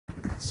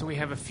So we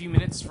have a few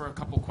minutes for a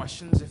couple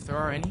questions, if there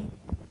are any.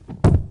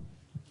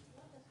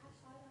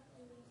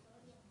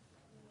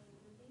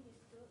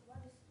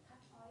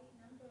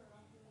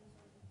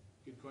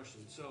 Good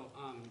question. So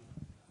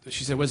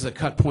she said, what's the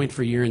cut point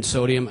for urine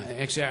sodium?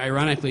 Actually,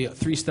 ironically,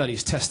 3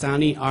 studies,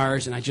 Testani,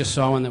 ours, and I just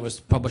saw one that was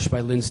published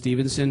by Lynn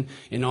Stevenson,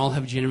 and all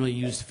have generally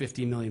used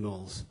 50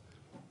 millimoles.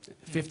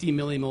 50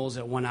 millimoles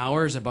at 1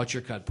 hour is about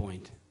your cut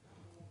point.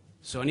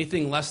 So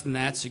anything less than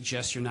that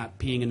suggests you're not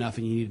peeing enough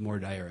and you need more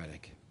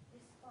diuretic.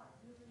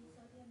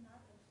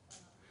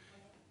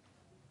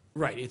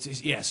 Right.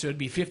 Yeah, so it'd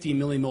be 50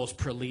 millimoles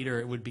per liter.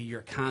 It would be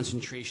your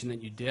concentration that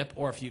you dip,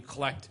 or if you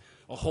collect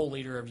a whole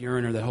liter of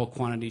urine or the whole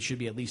quantity, it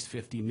should be at least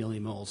 50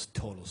 millimoles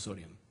total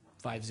sodium.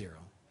 50.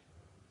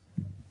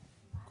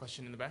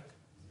 Question in the back?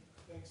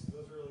 Thanks.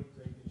 Those are really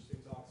great,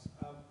 interesting talks.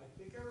 I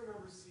think I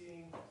remember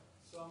seeing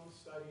some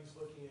studies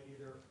looking at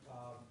either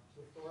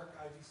plethoric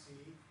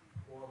IVC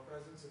or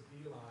presence of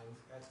B lines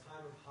at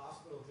time of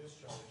hospital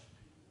discharge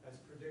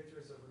as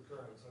predictors of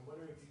recurrence. I'm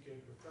wondering if you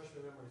could refresh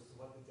my memory as to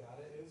what the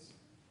data is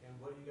and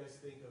what do you guys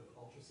think of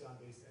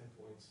ultrasound-based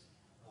endpoints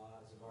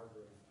as a marker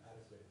of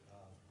adequate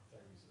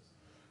diuresis?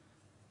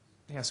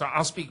 Yeah, so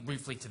I'll speak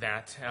briefly to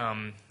that.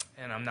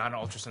 And I'm not an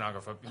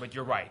ultrasonographer, but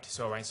you're right.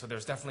 So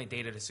there's definitely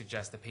data to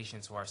suggest that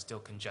patients who are still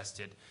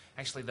congested.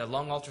 Actually, the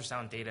lung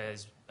ultrasound data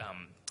is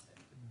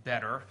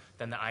better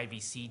than the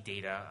IVC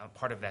data.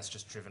 Part of that's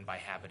just driven by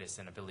habitus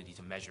and ability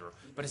to measure.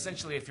 But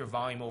essentially, if you're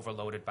volume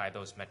overloaded by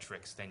those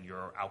metrics, then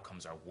your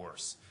outcomes are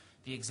worse.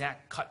 The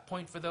exact cut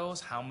point for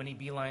those, how many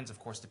B lines, of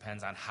course,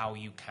 depends on how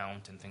you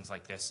count and things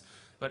like this.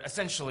 But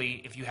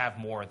essentially, if you have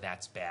more,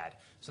 that's bad.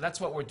 So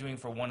that's what we're doing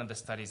for one of the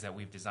studies that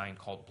we've designed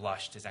called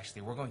BLUSHED, is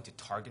actually we're going to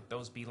target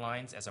those B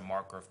lines as a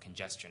marker of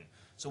congestion.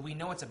 So we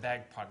know it's a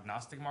bad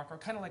prognostic marker,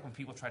 kind of like when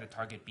people try to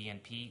target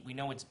BNP. We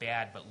know it's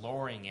bad, but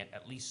lowering it,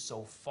 at least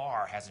so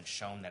far, hasn't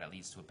shown that it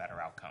leads to a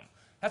better outcome.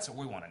 That's what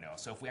we want to know.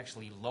 So if we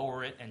actually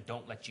lower it and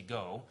don't let you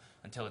go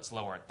until it's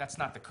lower, that's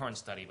not the current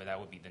study, but that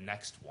would be the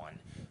next one,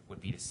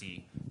 would be to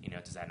see,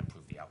 does that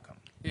improve the outcome?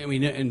 And we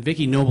know, in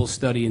Vicki Noble's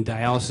study in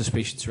dialysis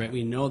patients, right,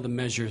 we know the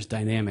measure is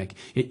dynamic.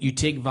 You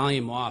take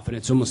volume off, and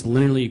it's almost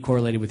linearly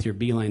correlated with your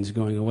B lines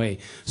going away.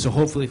 So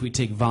hopefully if we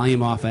take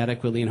volume off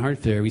adequately in heart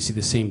failure, we see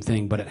the same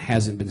thing, but it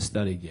hasn't been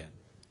studied yet.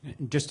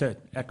 Just to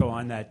echo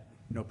on that,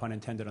 no pun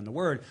intended on the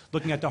word,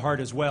 looking at the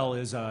heart as well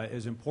is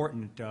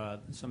important.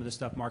 Some of the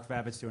stuff Mark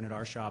Vavit's doing at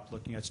our shop,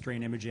 looking at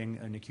strain imaging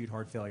and acute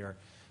heart failure.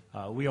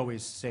 We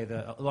always say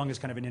that lung is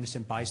kind of an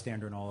innocent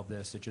bystander in all of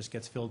this. It just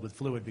gets filled with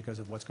fluid because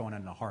of what's going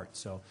on in the heart.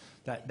 So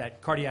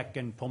that cardiac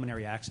and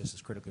pulmonary axis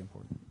is critically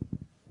important.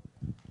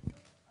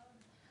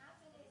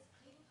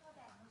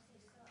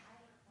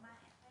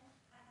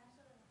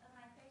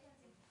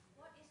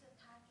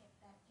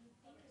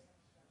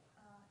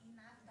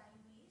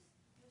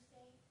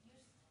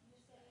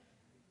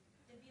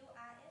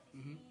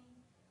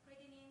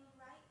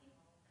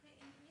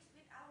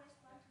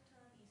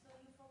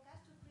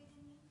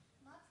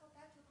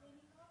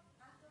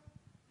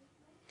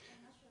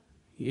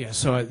 Yeah,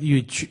 so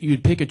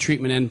you'd pick a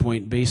treatment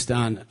endpoint based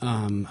on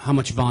how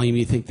much volume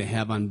you think they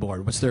have on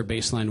board, what's their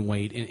baseline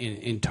weight,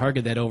 and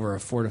target that over a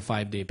 4 to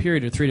 5 day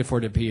period or 3 to 4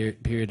 day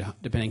period,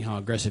 depending how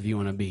aggressive you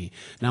want to be.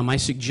 Now, my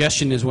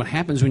suggestion is what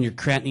happens when your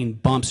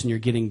creatinine bumps and you're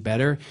getting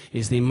better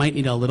is they might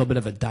need a little bit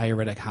of a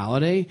diuretic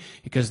holiday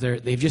because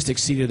they've just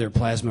exceeded their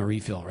plasma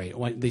refill rate.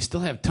 They still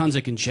have tons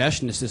of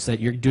congestion. It's just that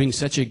you're doing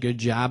such a good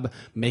job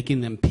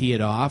making them pee it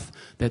off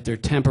that they're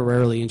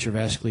temporarily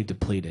intravascularly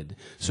depleted.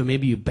 So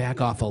maybe you back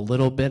off a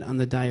little bit on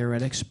the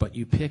diuretics, but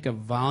you pick a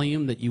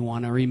volume that you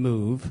want to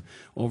remove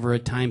over a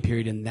time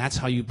period, and that's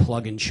how you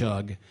plug and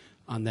chug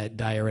on that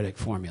diuretic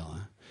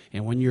formula.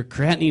 And when your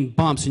creatinine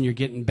bumps and you're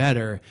getting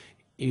better,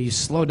 you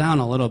slow down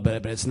a little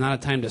bit, but it's not a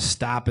time to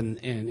stop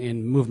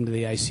and move them to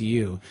the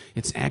ICU.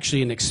 It's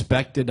actually an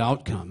expected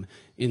outcome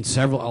in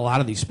a lot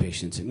of these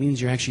patients. It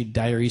means you're actually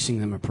diuresing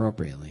them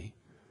appropriately.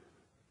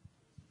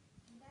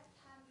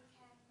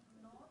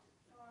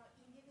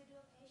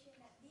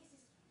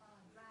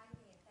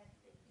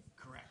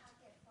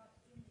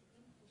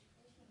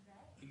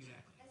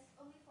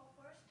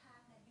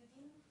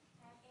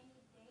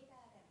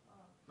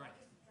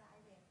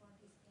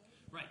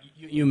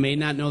 You may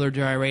not know their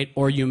dry rate,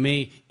 or you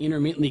may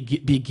intermittently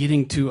be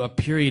getting to a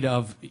period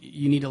of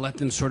you need to let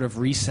them sort of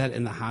reset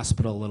in the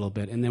hospital a little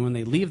bit, and then when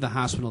they leave the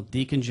hospital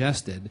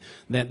decongested,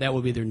 that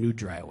will be their new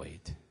dry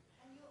weight.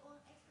 And you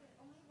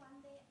only 1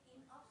 day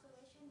in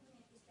observation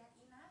unit, is that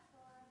enough?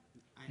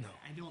 Or? No,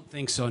 I don't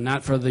think so.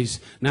 Not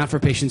for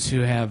patients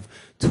who have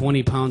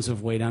 20 pounds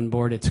of weight on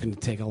board. It's going to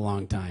take a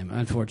long time,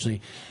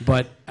 unfortunately.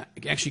 But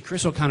actually,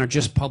 Chris O'Connor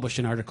just published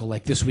an article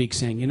like this week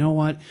saying, you know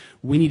what,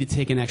 we need to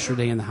take an extra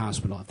day in the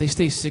hospital. If they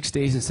stay 6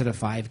 days instead of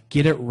 5,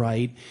 get it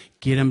right,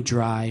 get them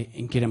dry,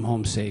 and get them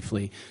home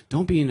safely.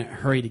 Don't be in a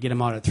hurry to get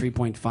them out at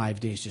 3.5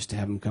 days just to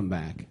have them come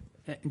back.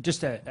 And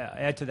just to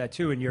add to that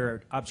too, in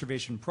your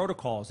observation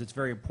protocols, it's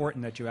very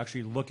important that you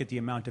actually look at the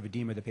amount of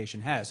edema the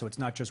patient has. So it's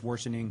not just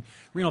worsening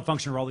renal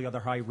function or all the other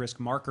high-risk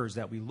markers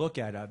that we look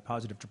at,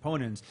 positive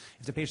troponins.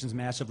 If the patient's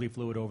massively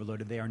fluid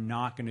overloaded, they are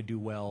not going to do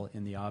well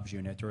in the obs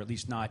unit, or at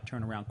least not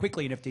turn around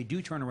quickly. And if they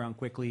do turn around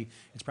quickly,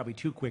 it's probably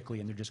too quickly,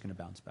 and they're just going to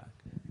bounce back.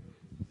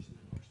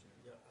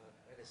 Yeah,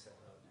 I just have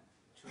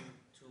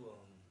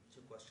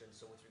two questions.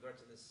 So with regard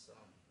to this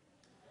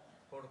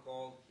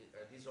protocol,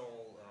 are these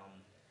all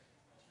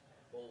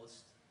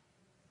bolus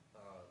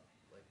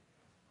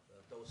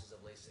doses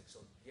of Lasix? So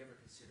do you ever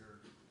consider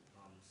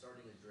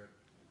starting a drip?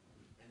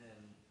 And then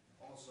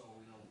also,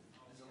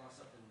 there's a lot of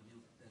stuff that we do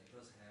that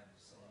does have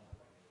some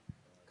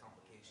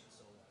complications.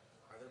 So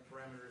are there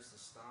parameters to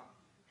stop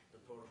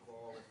the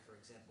protocol if, for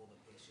example, the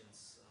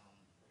patient's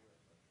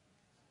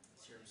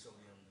serum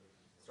sodium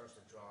starts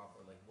to drop,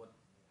 or what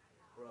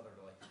other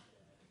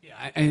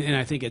Yeah, and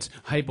I think it's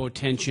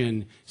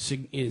hypotension,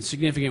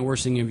 significant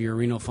worsening of your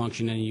renal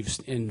function,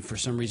 and for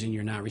some reason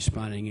you're not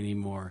responding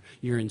anymore.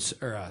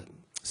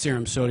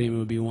 Serum sodium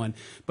would be one.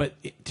 But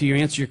to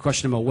answer your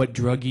question about what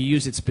drug you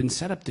use, it's been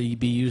set up to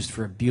be used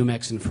for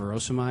Bumex and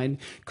furosemide.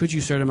 Could you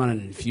start them on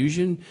an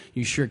infusion?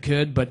 You sure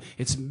could, but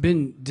it's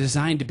been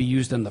designed to be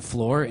used on the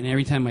floor, and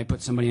every time I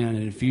put somebody on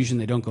an infusion,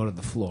 they don't go to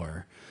the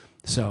floor.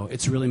 So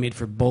it's really made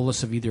for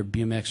bolus of either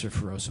Bumex or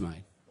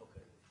furosemide.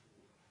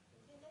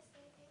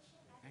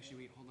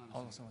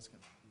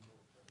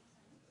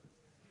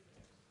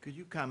 Could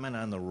you comment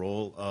on the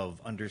role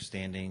of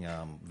understanding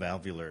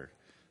valvular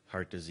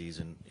heart disease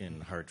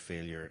in heart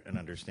failure, and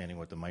understanding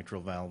what the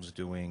mitral valve's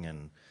doing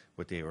and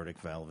what the aortic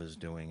valve is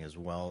doing, as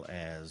well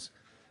as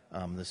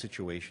the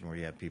situation where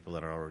you have people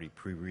that are already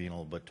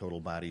pre-renal but total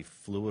body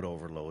fluid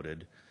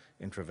overloaded,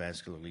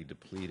 intravascularly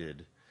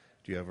depleted?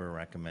 Do you ever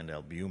recommend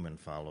albumin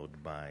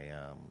followed by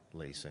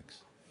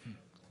Lasix?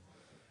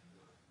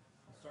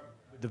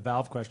 The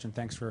valve question,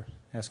 thanks for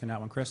asking that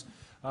one, Chris.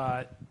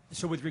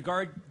 So with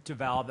regard to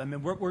valve, I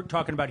mean, what we're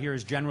talking about here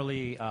is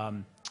generally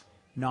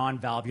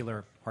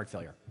non-valvular heart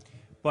failure.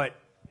 But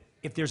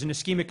if there's an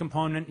ischemic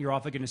component, you're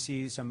often going to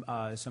see some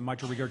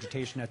mitral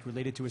regurgitation that's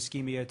related to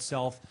ischemia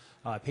itself.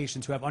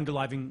 Patients who have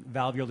underlying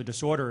valvular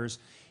disorders,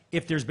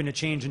 if there's been a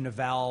change in the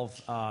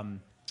valve,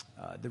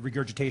 the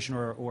regurgitation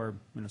or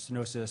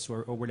stenosis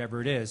or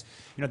whatever it is,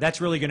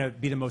 that's really going to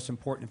be the most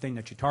important thing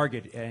that you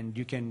target. And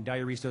you can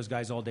diurese those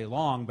guys all day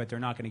long, but they're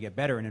not going to get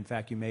better. And in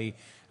fact, you may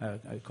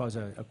cause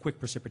a quick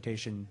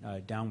precipitation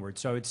downward.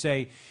 So I'd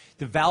say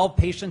the valve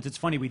patients, it's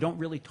funny, we don't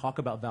really talk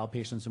about valve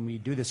patients when we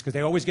do this because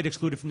they always get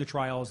excluded from the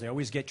trials. They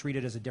always get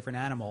treated as a different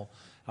animal.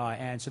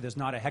 And so there's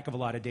not a heck of a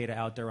lot of data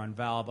out there on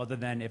valve, other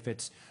than if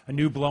it's a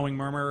new blowing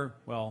murmur,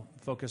 well,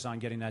 focus on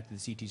getting that to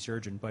the CT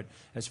surgeon. But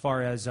as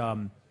far as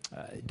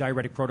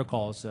diuretic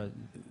protocols,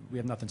 we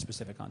have nothing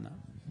specific on that.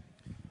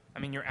 I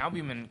mean, your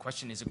albumin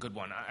question is a good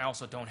one. I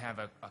also don't have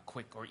a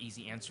quick or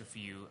easy answer for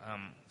you.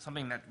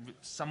 Something that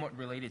somewhat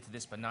related to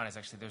this, but not, is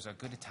actually there's a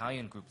good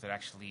Italian group that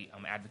actually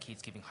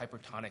advocates giving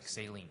hypertonic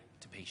saline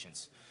to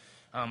patients.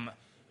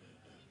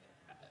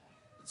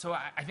 So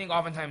I think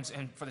oftentimes,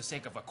 and for the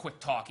sake of a quick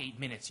talk, 8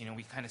 minutes,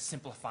 we kind of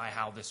simplify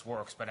how this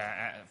works. But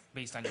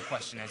based on your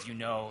question, as you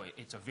know,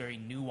 it's a very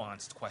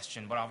nuanced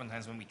question. But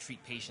oftentimes when we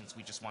treat patients,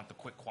 we just want the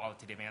quick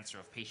qualitative answer.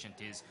 If patient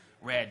is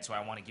red, so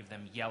I want to give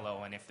them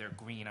yellow. And if they're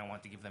green, I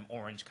want to give them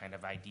orange kind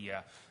of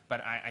idea.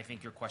 But I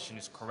think your question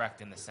is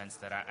correct in the sense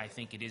that I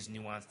think it is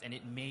nuanced. And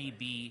it may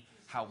be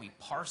how we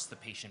parse the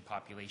patient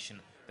population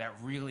that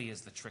really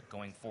is the trick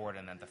going forward.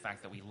 And that the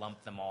fact that we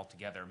lump them all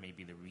together may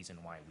be the reason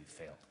why we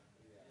failed.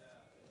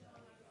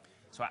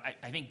 So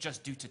I think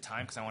just due to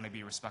time, because I want to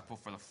be respectful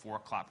for the 4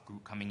 o'clock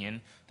group coming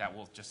in, that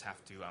we'll just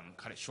have to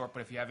cut it short.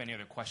 But if you have any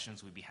other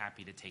questions, we'd be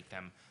happy to take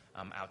them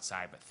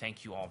outside. But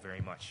thank you all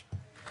very much.